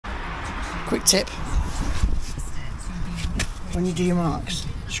Quick tip, when you do your marks,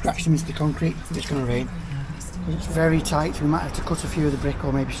 scratch them into the concrete if it's going to rain, because it's very tight. We might have to cut a few of the brick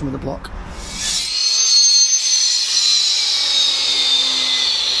or maybe some of the block.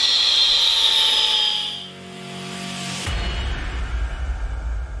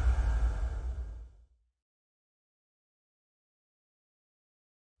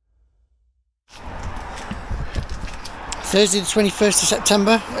 Thursday the 21st of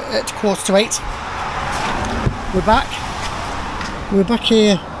September at 7:45. We're back. We were back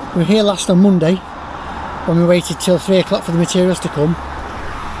here. We were here last on Monday when we waited till 3 o'clock for the materials to come,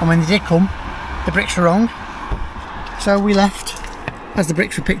 and when they did come, the bricks were wrong. So we left as the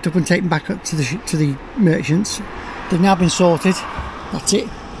bricks were picked up and taken back up to the merchants. They've now been sorted. That's it.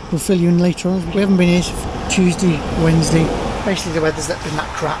 We'll fill you in later on. We haven't been here Tuesday, Wednesday. Basically the weather's been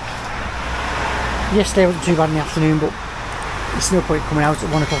that crap. Yesterday wasn't too bad in the afternoon, but there's no point coming out at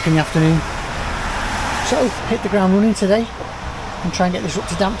 1 o'clock in the afternoon. So hit the ground running today and try and get this up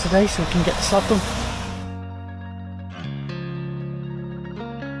to damp today so we can get the slab done.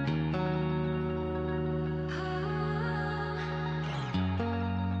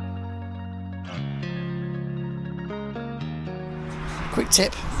 Quick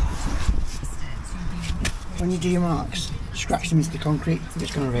tip, when you do your marks, scratch them into the concrete if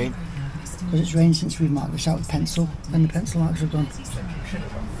it's going to rain, because it's rained since we've marked this out with pencil and the pencil marks have gone.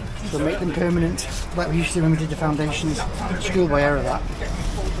 So make them permanent, like we used to do when we did the foundations. Schoolboy error that.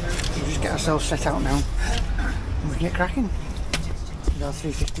 We'll just get ourselves set out now and we can get cracking with our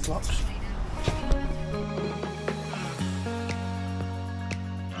 350 blocks.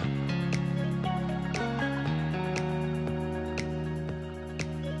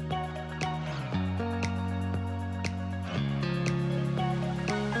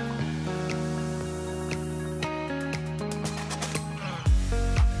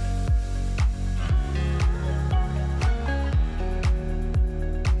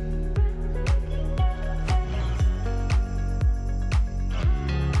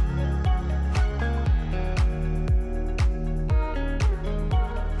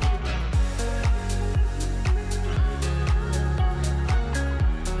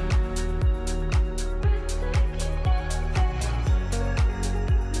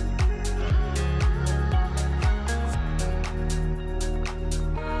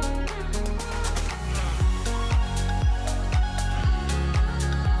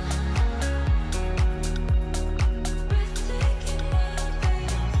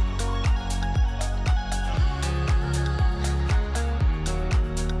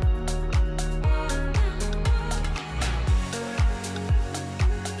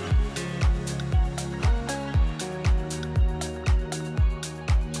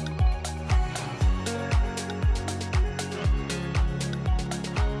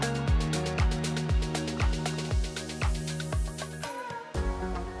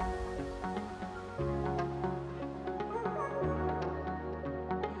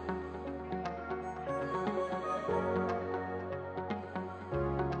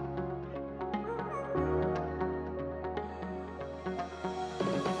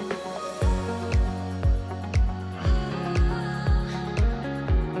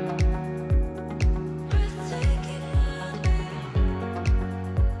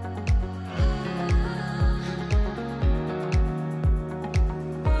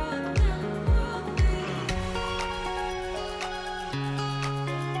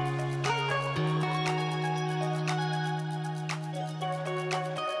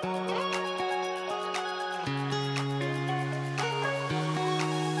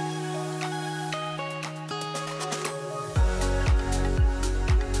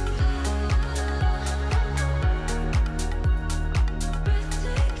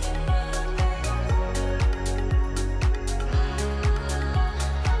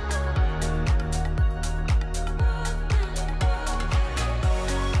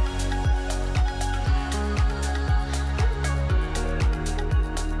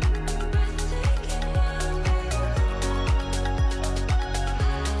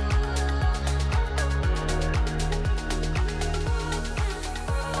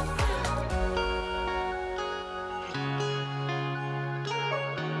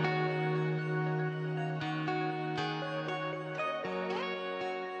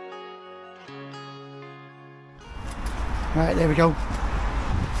 Right, there we go.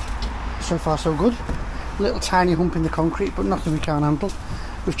 So far so good. Little tiny hump in the concrete, but nothing we can't handle.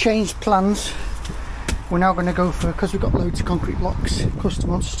 We've changed plans. We're now going to go for, because we've got loads of concrete blocks,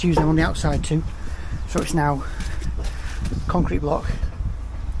 customer wants us to use them on the outside too. So it's now concrete block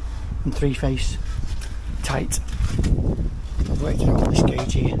and 3-face tight. I've worked it out on this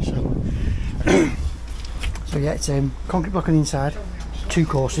gauge here, so So yeah, it's concrete block on the inside, 2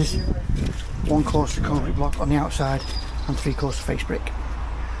 courses, 1 course of concrete block on the outside and 3 courses of face brick.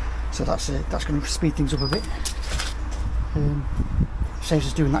 So that's going to speed things up a bit. Saves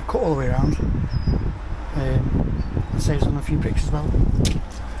us doing that cut all the way around. And saves on a few bricks as well.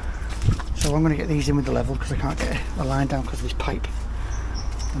 So I'm going to get these in with the level because I can't get a line down because of this pipe.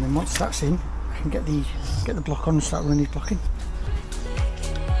 And then once that's in, I can get the block on and start running these blocking.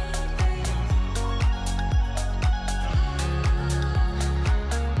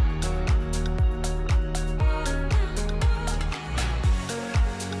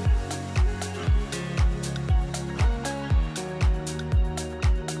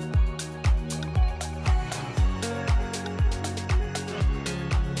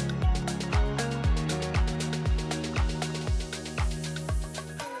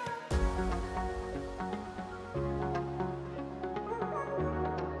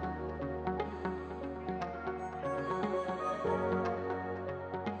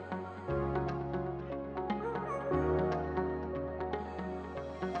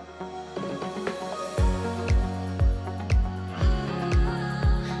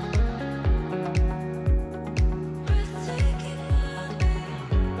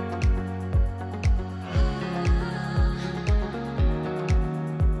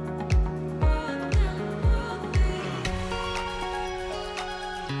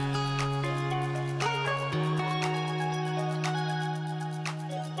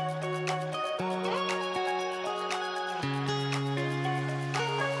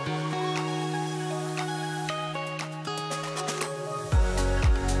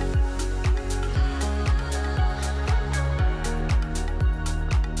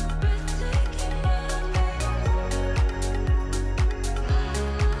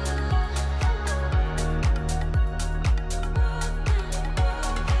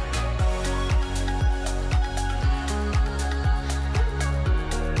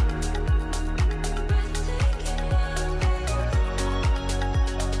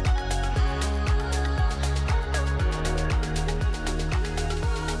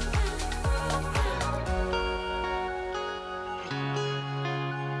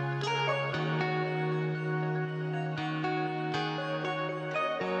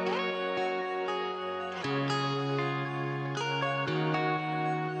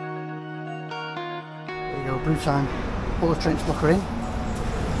 Blue time, all the trench block are in.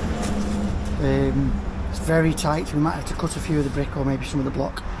 It's very tight, so we might have to cut a few of the brick or maybe some of the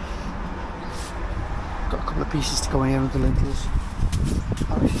block. Got a couple of pieces to go in here with the lintels.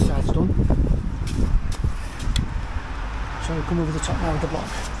 This side's done. So we'll come over the top now with the block,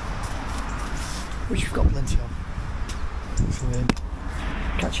 which we've got plenty of. So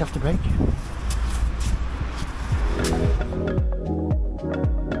catch you after break.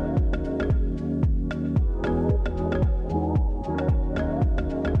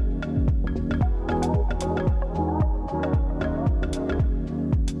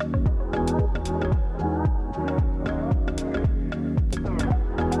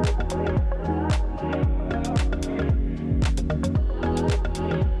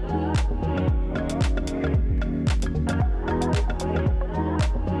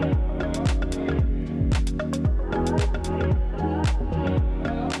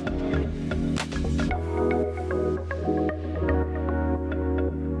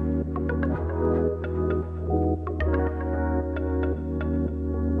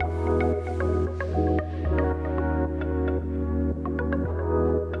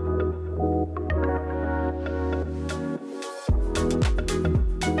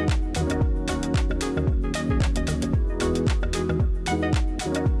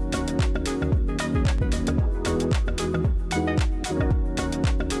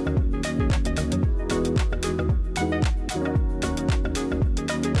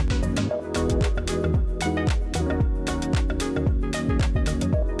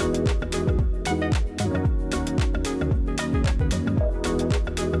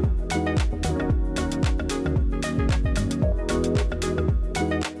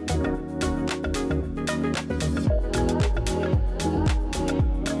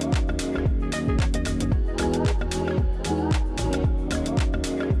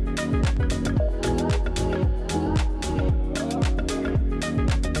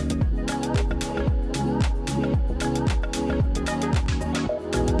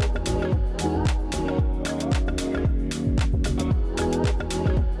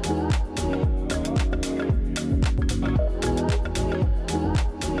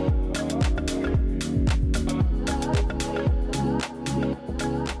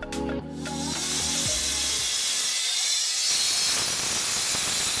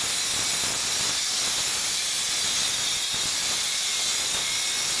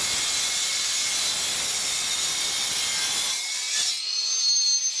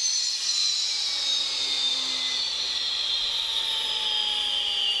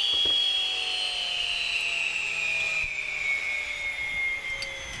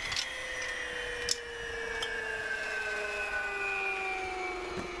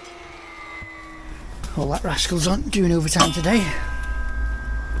 All that rascal's on, doing overtime today.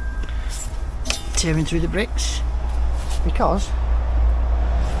 Tearing through the bricks. Because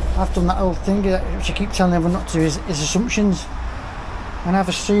I've done that old thing which I keep telling everyone not to, is assumptions. And I've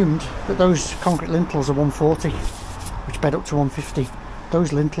assumed that those concrete lintels are 140, which bed up to 150.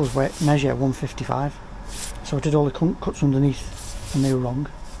 Those lintels measure 155. So I did all the cuts underneath and they were wrong.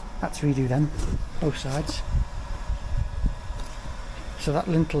 I had to redo them, both sides. So that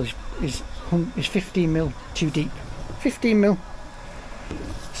lintel is 15 mil too deep. 15 mil.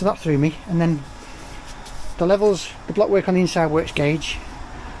 So that threw me. And then the levels, the block work on the inside works gauge.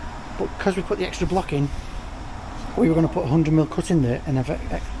 But because we put the extra block in, we were going to put 100 mil cut in there and have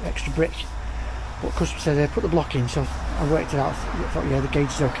extra brick. But customer said put the block in, so I worked it out. I thought, yeah, the gauge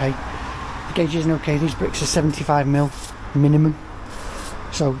is okay. The gauge isn't okay. These bricks are 75 mil minimum,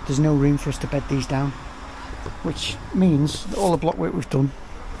 so there's no room for us to bed these down, which means that all the block work we've done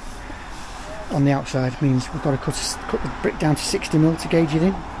on the outside means we've got to cut the brick down to 60 mil to gauge it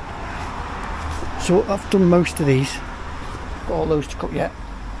in. So I've done most of these, got all those to cut yet,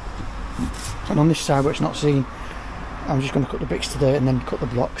 and on this side where it's not seen, I'm just going to cut the bricks to there and then cut the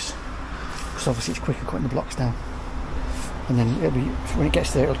blocks, because obviously it's quicker cutting the blocks down. And then it'll be, when it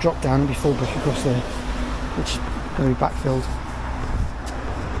gets there, it'll drop down and be full brick across there, which is going to be backfilled.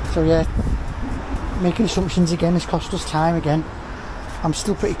 So yeah, making assumptions again has cost us time again. I'm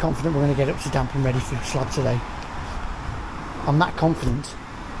still pretty confident we're going to get it up to damp and ready for slab today. I'm that confident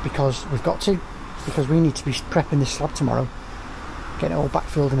because we've got to, because we need to be prepping this slab tomorrow, getting it all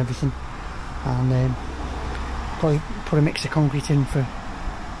backfilled and everything, and probably put a mix of concrete in for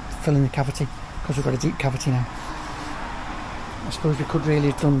filling the cavity, because we've got a deep cavity now. I suppose we could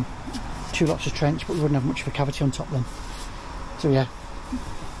really have done 2 lots of trench, but we wouldn't have much of a cavity on top then. So yeah,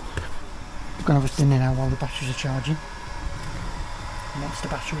 we're going to have a dinner now while the batteries are charging. Monster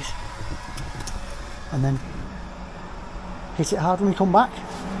batteries. And then hit it hard when we come back.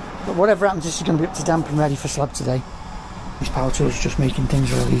 But whatever happens, this is going to be up to damp and ready for slab today. These power tools are just making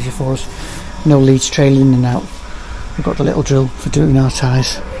things real easy for us. No leads trailing in and out. We've got the little drill for doing our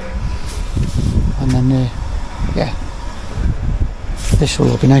ties. And then, yeah, this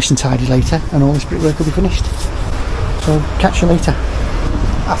will all be nice and tidy later, and all this brickwork will be finished. So catch you later.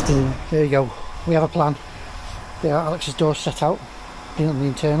 After dinner, there you go. We have a plan. There, Alex's door's set out, on the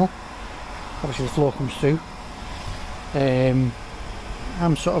internal. Obviously the floor comes through.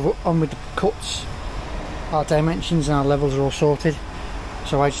 I'm sort of on with the cuts. Our dimensions and our levels are all sorted.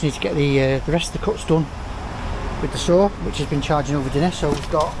 So I just need to get the rest of the cuts done with the saw, which has been charging over dinner. So we've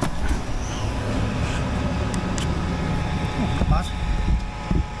got, not bad,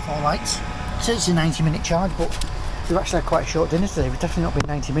 4 lights. It says it's a 90-minute charge, but we've actually had quite a short dinner today. We've definitely not been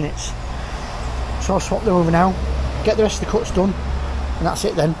 90 minutes. So I'll swap them over now, get the rest of the cuts done, and that's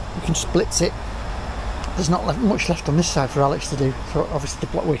it then. We can split it. There's not much left on this side for Alex to do, so obviously the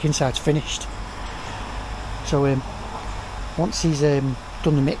block work inside's finished. So once he's done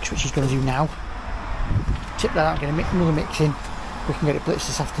the mix, which he's going to do now, tip that out, get another mix in, we can get it blitzed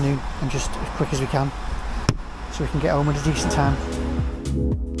this afternoon, and just as quick as we can, so we can get home at a decent time.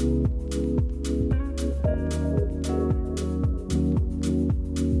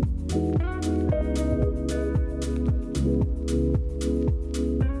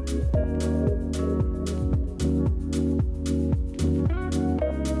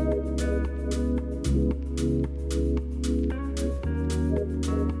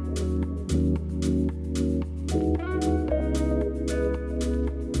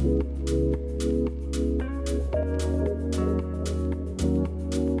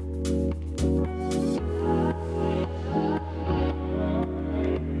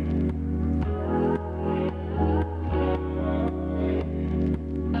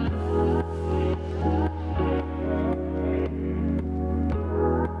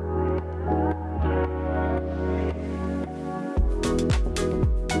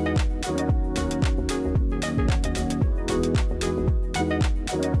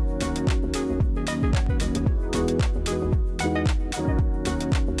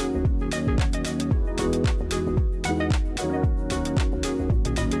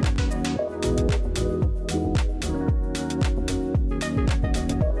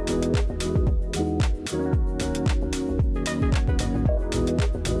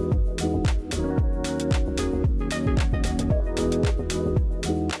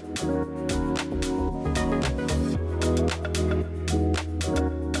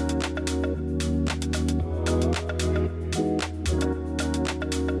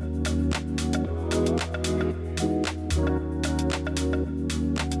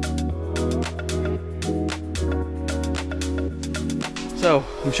 So,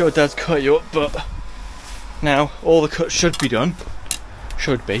 I'm sure Dad's caught you up, but Now all the cuts should be done.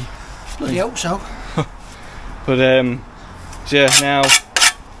 Should be. Bloody hope so. But so yeah, now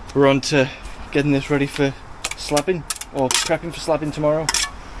we're on to getting this ready for slabbing, or prepping for slabbing tomorrow.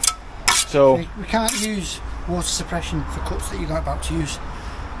 So we can't use water suppression for cuts that you're not about to use.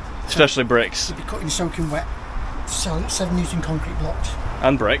 Especially bricks. You'll be cutting soaking wet 7 Newton concrete blocks.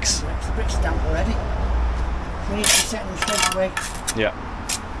 And bricks. The bricks are damp already. We need to be setting them straight away. Yeah.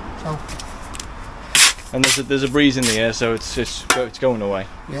 So. And there's a breeze in the air, so it's going away.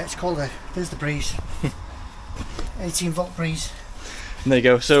 Yeah, it's called there's the breeze. 18-volt breeze. And there you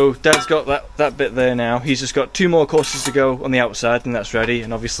go. So Dad's got that bit there now. He's just got 2 more courses to go on the outside, and that's ready.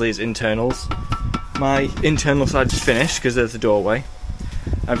 And obviously his internals. My internal side is finished because there's the doorway.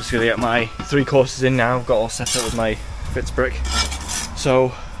 I'm just going to get my 3 courses in now. I've got all set up with my Fitz brick.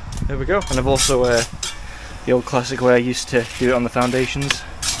 So there we go. And I've also the old classic way I used to do it on the foundations.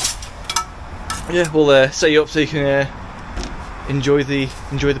 Yeah, we'll set you up so you can enjoy the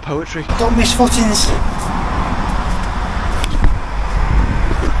poetry. Don't miss footings.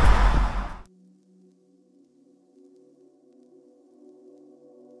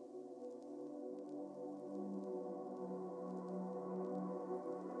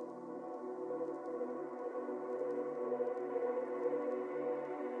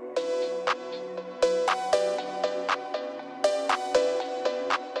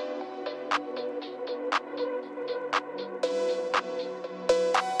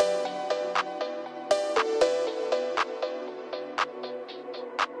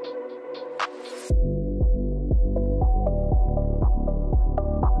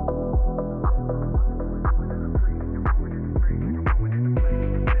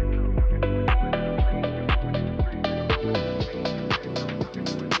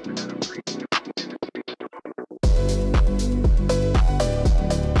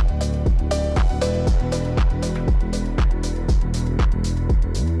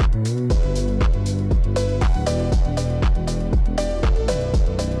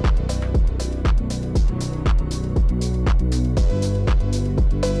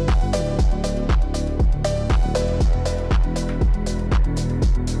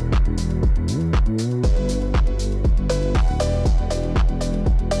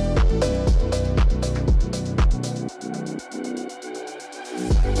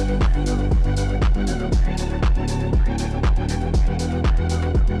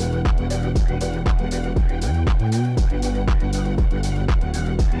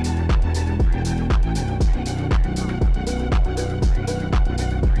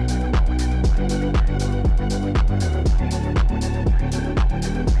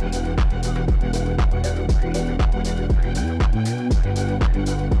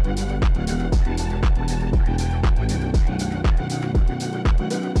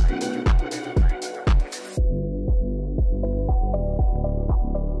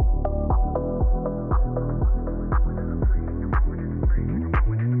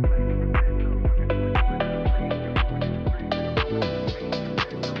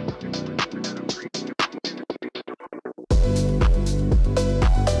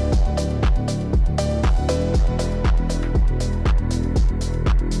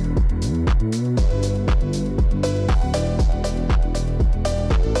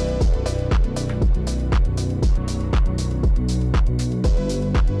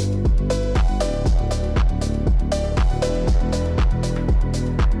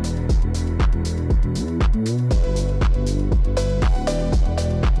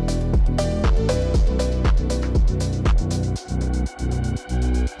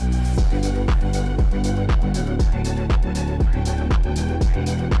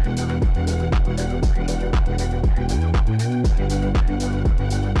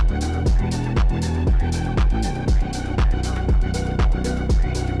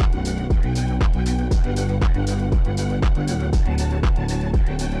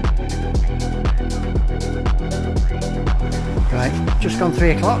 Just gone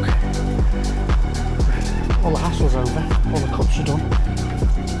 3 o'clock. All the hassle's over. All the cuts are done.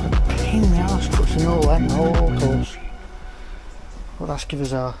 Pain in the arse cuts and all that, all close. But that's give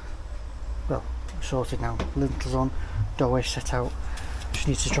us our, well, sorted now. Lintels on, doorway set out. Just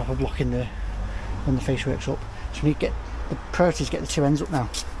need to drop a block in there when the facework's up. So we need to get the priority is get the 2 ends up now.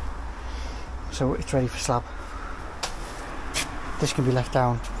 So it's ready for slab. This can be left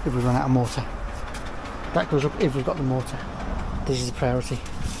down if we run out of mortar. That goes up if we've got the mortar. This is the priority.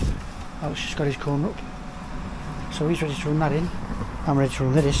 Alex just got his corner up, so he's ready to run that in. I'm ready to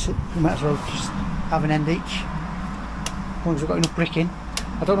run this. We might as well just have an end each, as long as we've got enough brick in.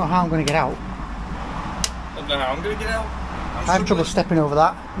 I don't know how I'm going to get out. I don't know how I'm going to get out. I have trouble stepping over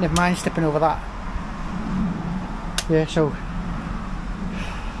that. Never mind stepping over that. Yeah, so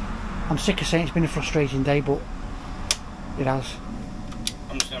I'm sick of saying it's been a frustrating day, but it has.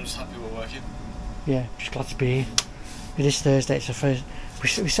 I'm just happy we're working. Yeah, just glad to be here. It is Thursday, it's the first.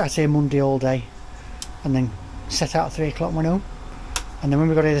 We sat here Monday all day and then set out at 3 o'clock and went home. And then when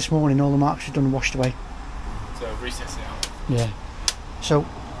we got here this morning, all the marks were done and washed away. So reset it out. Yeah. So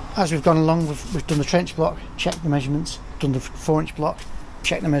as we've gone along, we've done the trench block, checked the measurements, done the 4-inch block,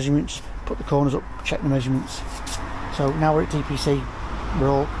 checked the measurements, put the corners up, checked the measurements. So now we're at DPC, we're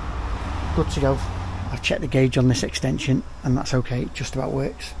all good to go. I've checked the gauge on this extension and that's okay, it just about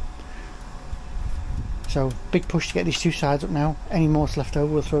works. So big push to get these two sides up now. Any mortar left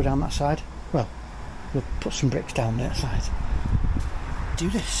over we'll throw down that side. Well, we'll put some bricks down that side. Do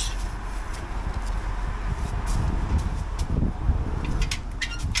this.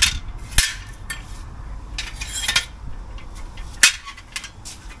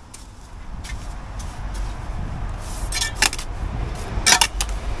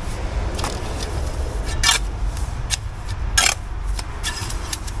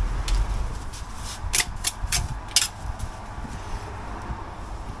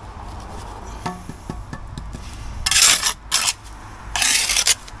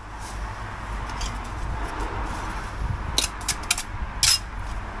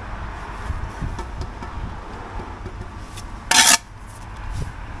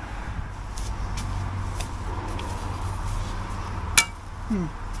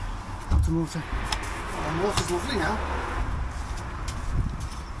 Got the mortar. The mortar's lovely now.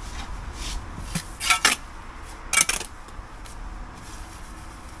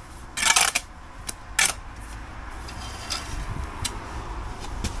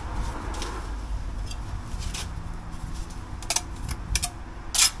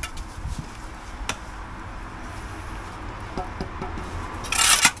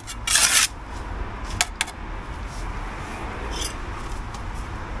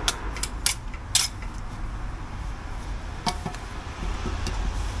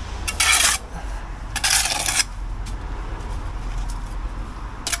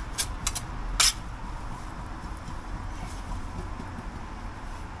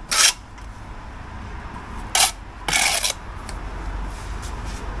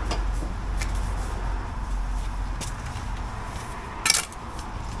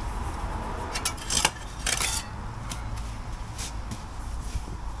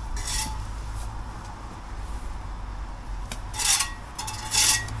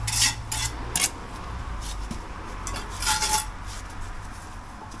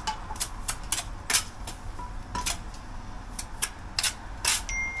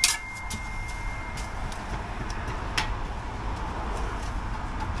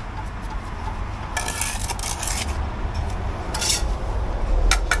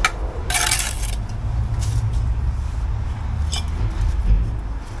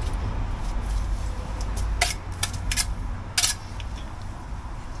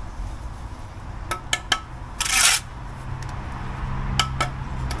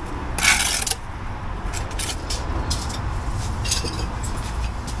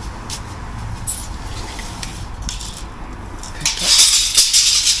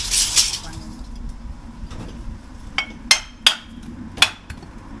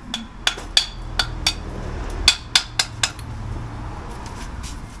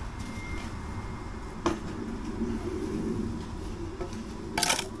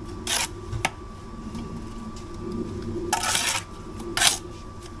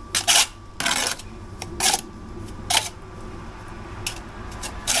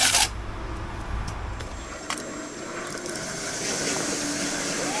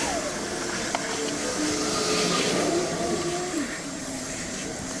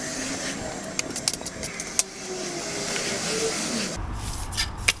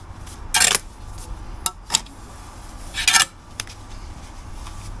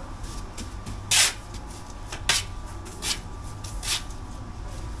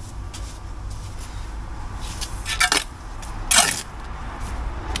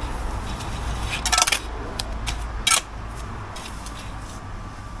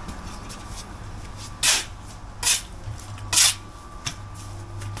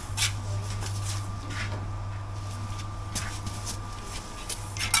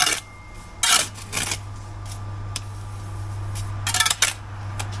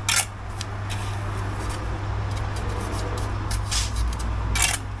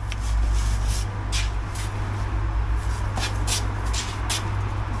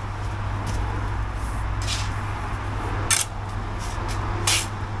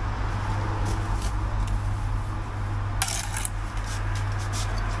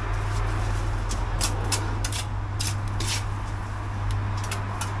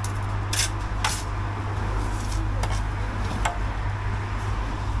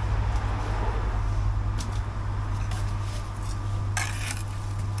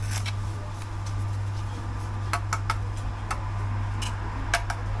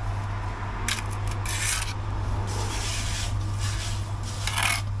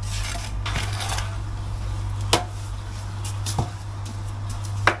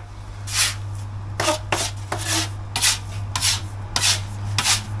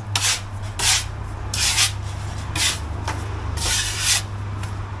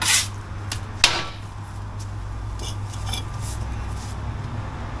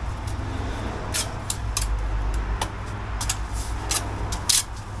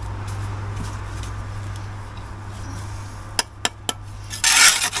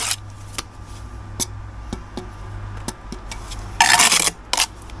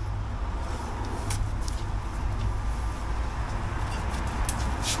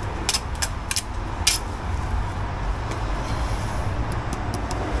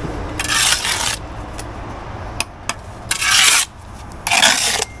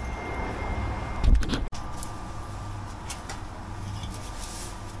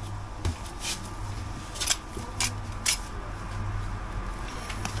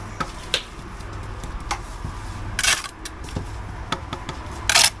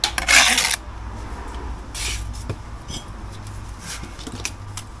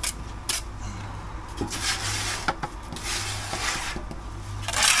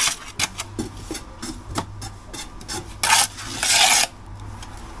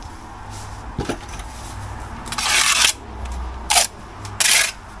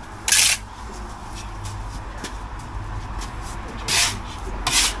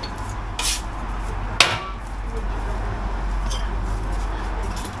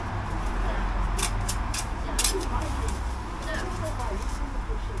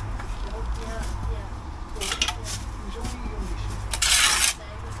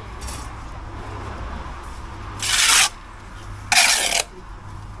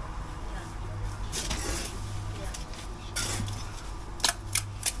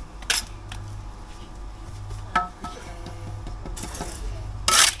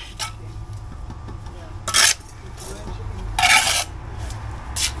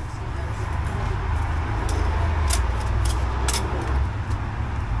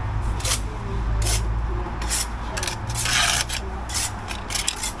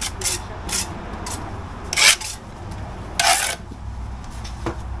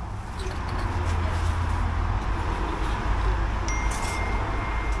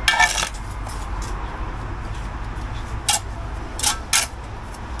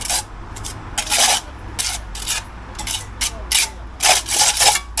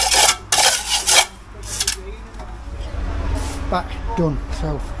 Back, done.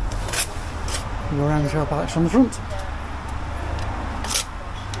 So we go around the trail pallets on the front.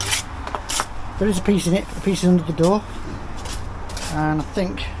 There is a piece in it, a piece is under the door, and I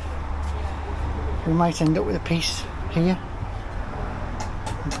think we might end up with a piece here.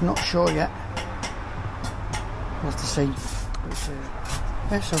 I'm not sure yet. We'll have to see. But,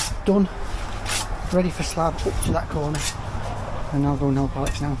 yeah, so done. Ready for slab up to that corner, and I'll go nail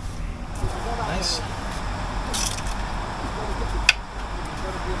pallets now. Nice.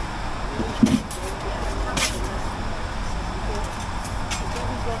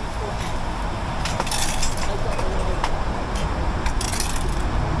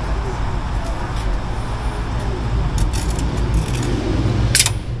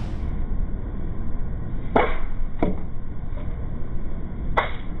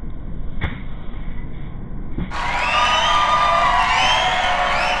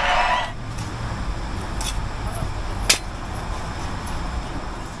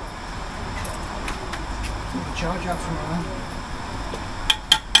 Charge out from around.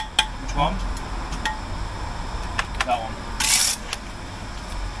 Which one? That one.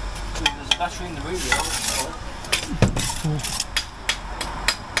 Ooh, there's a battery in the room here.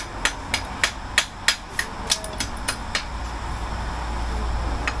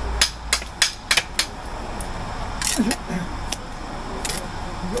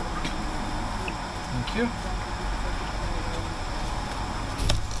 Thank you.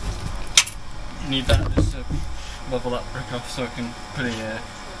 Need that just to level that brick off so I can put a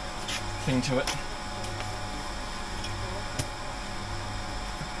thing to it.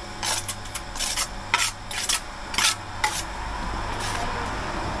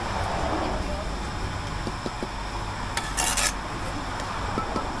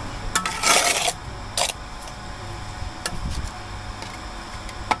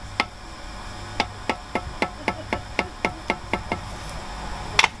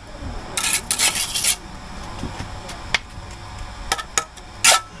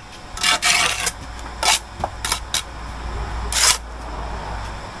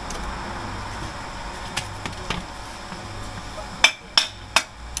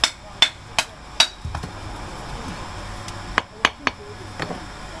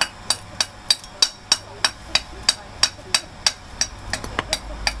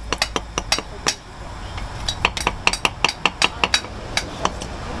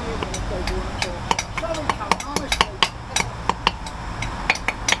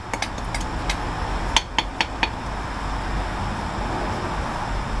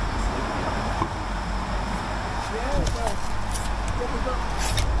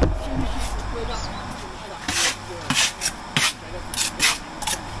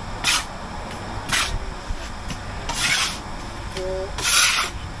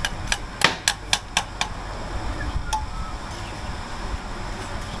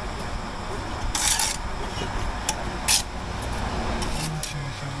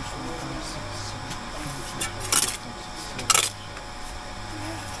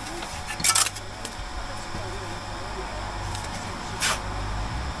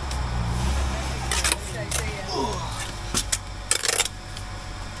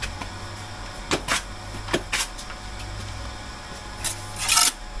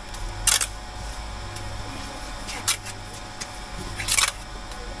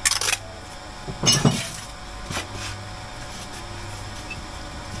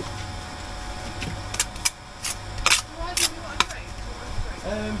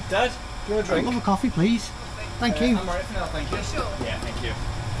 Dad, do you want a drink? I'll have a coffee, please. Thank you. I'm alright for now, thank you. Sure. Yeah, thank you.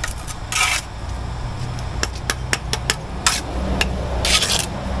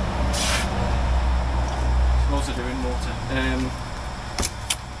 I'm also doing water.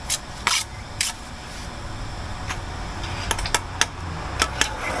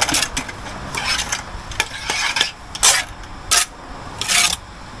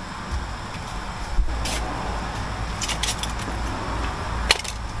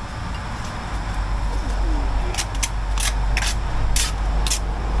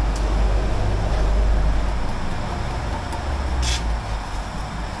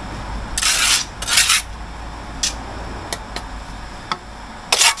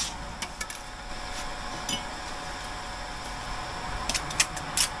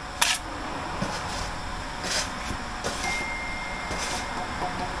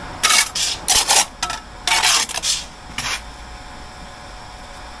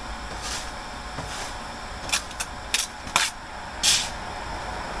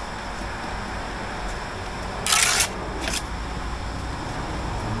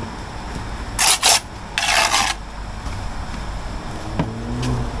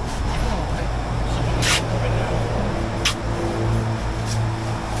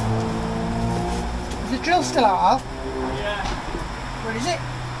 Drill still out, Al? Yeah. Where is it?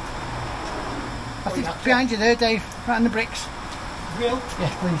 I think it's behind you there, Dave, right on the bricks. Drill?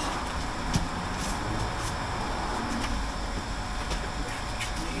 Yes, please.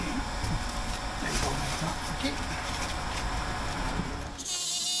 Okay.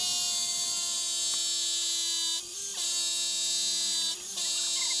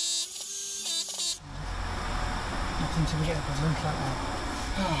 Not until we get a good link like that.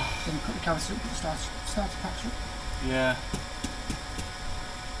 Then cut the carrots up, it starts to patch up. Yeah.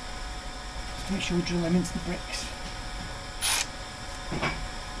 Just make sure we drill them into the bricks.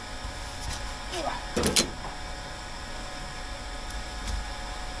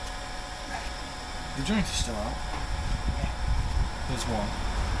 The joint is still out. Yeah. There's one.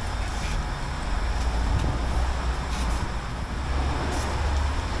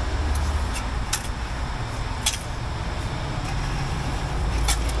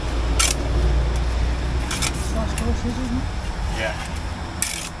 Yeah.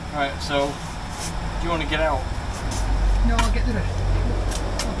 Alright, so do you want to get out? No, I'll get the rest.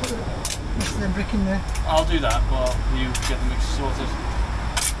 I'll put the rest of them brick in there. I'll do that, but you get the mix sorted.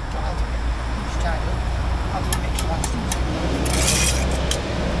 I'll do it. It's tied up. I'll do the mix last.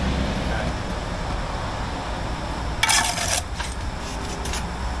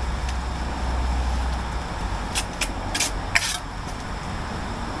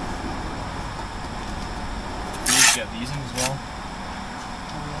 Get these in as well.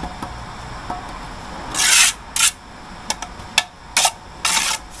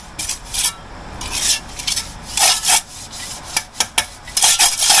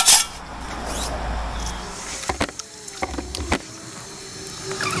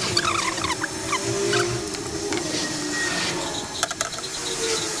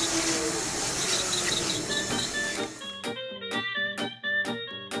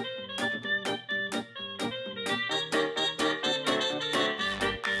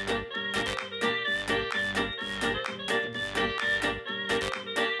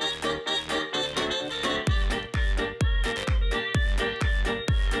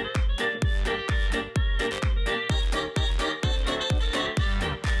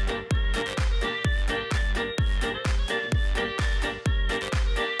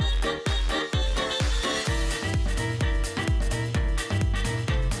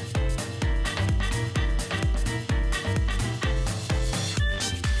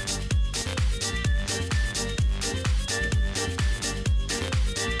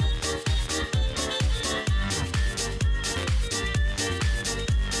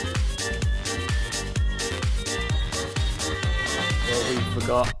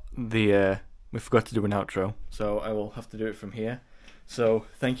 We forgot to do an outro, so I will have to do it from here. So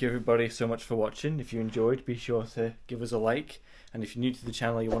thank you everybody so much for watching. If you enjoyed, be sure to give us a like, and if you're new to the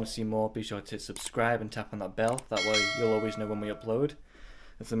channel, you want to see more, be sure to subscribe and tap on that bell. That way you'll always know when we upload.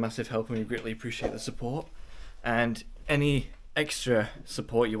 It's a massive help and we greatly appreciate the support. And any extra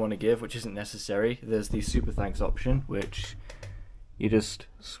support you want to give, which isn't necessary, there's the super thanks option, which you just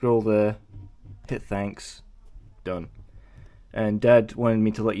scroll there, hit thanks, done. And Dad wanted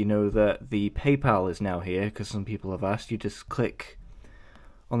me to let you know that the PayPal is now here, because some people have asked. You just click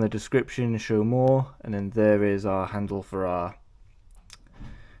on the description, show more, and then there is our handle for our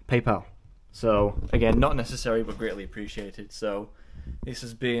PayPal. So again, not necessary but greatly appreciated. So this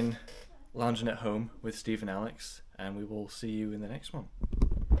has been Lounging at Home with Steve and Alex, and we will see you in the next one.